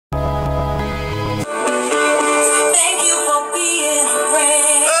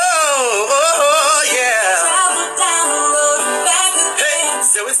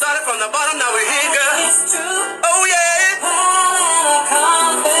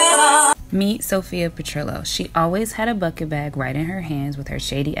Meet Sophia Petrillo. She always had a bucket bag right in her hands with her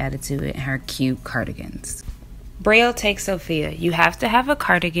shady attitude and her cute cardigans. Brio takes Sophia. You have to have a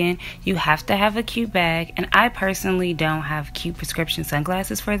cardigan, you have to have a cute bag, and I personally don't have cute prescription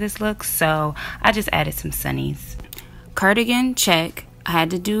sunglasses for this look, so I just added some sunnies. Cardigan, check. I had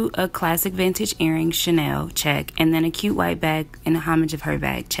to do a classic vintage earring, Chanel, check, and then a cute white bag in homage of her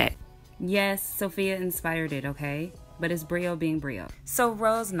bag, check. Yes, Sophia inspired it, okay? But it's Brio being Brio. So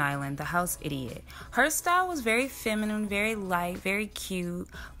Rose Nyland, the house idiot. Her style was very feminine, very light, very cute,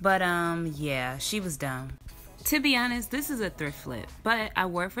 but yeah, she was dumb. To be honest, this is a thrift flip, but I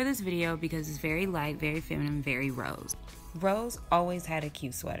wore it for this video because it's very light, very feminine, very Rose. Rose always had a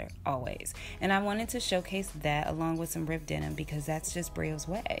cute sweater, always. And I wanted to showcase that along with some ripped denim because that's just Brio's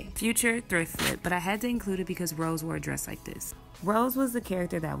way. Future thrift flip, but I had to include it because Rose wore a dress like this. Rose was the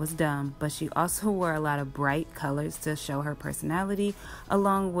character that was dumb, but she also wore a lot of bright colors to show her personality,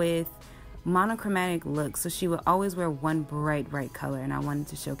 along with monochromatic looks, so she would always wear one bright color, and I wanted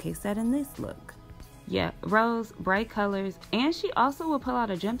to showcase that in this look. Yeah, Rose, bright colors, and she also would pull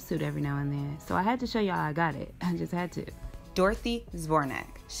out a jumpsuit every now and then, so I had to show y'all I got it. I just had to. Dorothy Zbornak.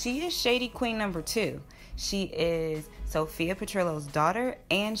 She is Shady Queen number 2. She is Sophia Petrillo's daughter,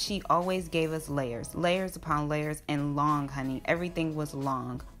 and she always gave us layers. Layers upon layers, and long, honey. Everything was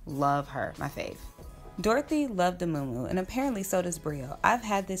long. Love her. My fave. Dorothy loved the muumuu, and apparently so does Brio. I've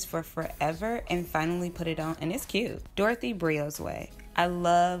had this for forever and finally put it on, and it's cute. Dorothy Brio's way. I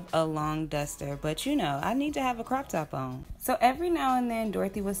love a long duster, but you know, I need to have a crop top on. So every now and then,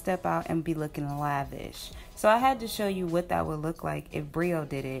 Dorothy would step out and be looking lavish. So I had to show you what that would look like if Brio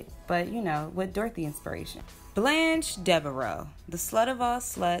did it, but you know, with Dorothy inspiration. Blanche Devereaux, the slut of all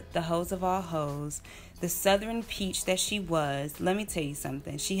slut, the hose of all hoes, the southern peach that she was. Let me tell you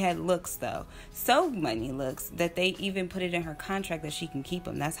something. She had looks though. So many looks that they even put it in her contract that she can keep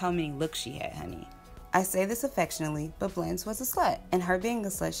them. That's how many looks she had, honey. I say this affectionately, but Blanche was a slut. And her being a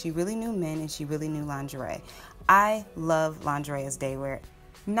slut, she really knew men and she really knew lingerie. I love lingerie as day wear.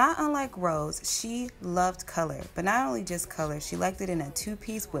 Not unlike Rose, she loved color. But not only just color, she liked it in a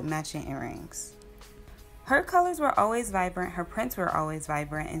two-piece with matching earrings. Her colors were always vibrant, her prints were always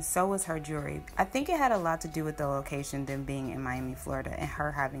vibrant, and so was her jewelry. I think it had a lot to do with the location, them being in Miami, Florida, and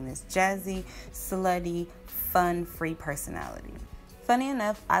her having this jazzy, slutty, fun, free personality. Funny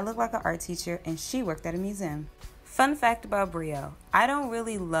enough, I look like an art teacher and she worked at a museum. Fun fact about Brio, I don't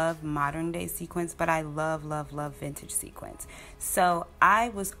really love modern day sequins, but I love vintage sequins. So I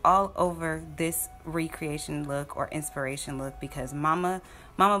was all over this recreation look or inspiration look because Mama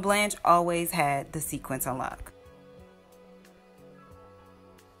Blanche always had the sequins on lock.